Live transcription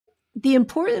the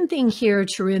important thing here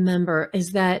to remember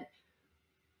is that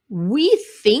we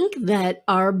think that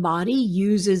our body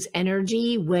uses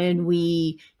energy when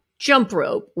we jump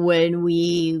rope, when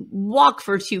we walk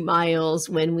for 2 miles,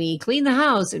 when we clean the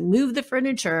house and move the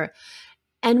furniture.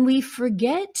 And we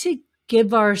forget to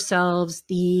give ourselves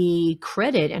the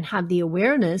credit and have the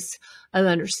awareness of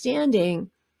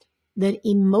understanding that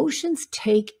emotions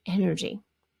take energy.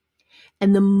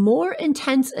 And the more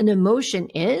intense an emotion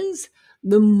is,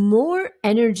 the more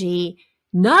energy,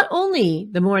 not only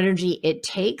the more energy it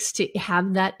takes to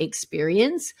have that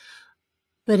experience,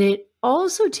 but it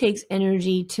also takes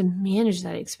energy to manage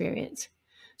that experience.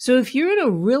 So if you're in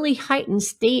a really heightened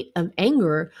state of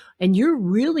anger and you're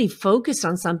really focused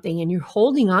on something and you're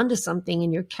holding on to something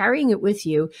and you're carrying it with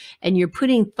you and you're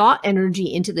putting thought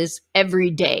energy into this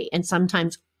every day and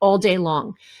sometimes all day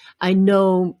long, I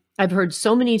know I've heard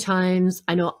so many times,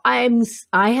 I know I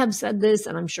have said this,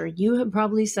 and I'm sure you have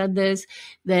probably said this,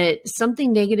 that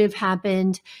something negative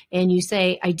happened and you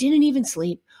say, I didn't even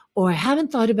sleep, or I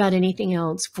haven't thought about anything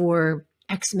else for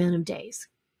X amount of days.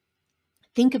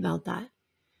 Think about that.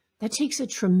 That takes a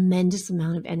tremendous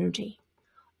amount of energy.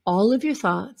 All of your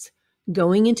thoughts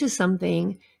going into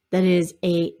something that is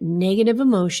a negative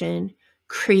emotion,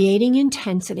 creating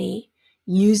intensity,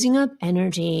 using up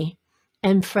energy.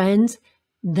 And friends,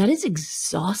 that is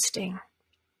exhausting.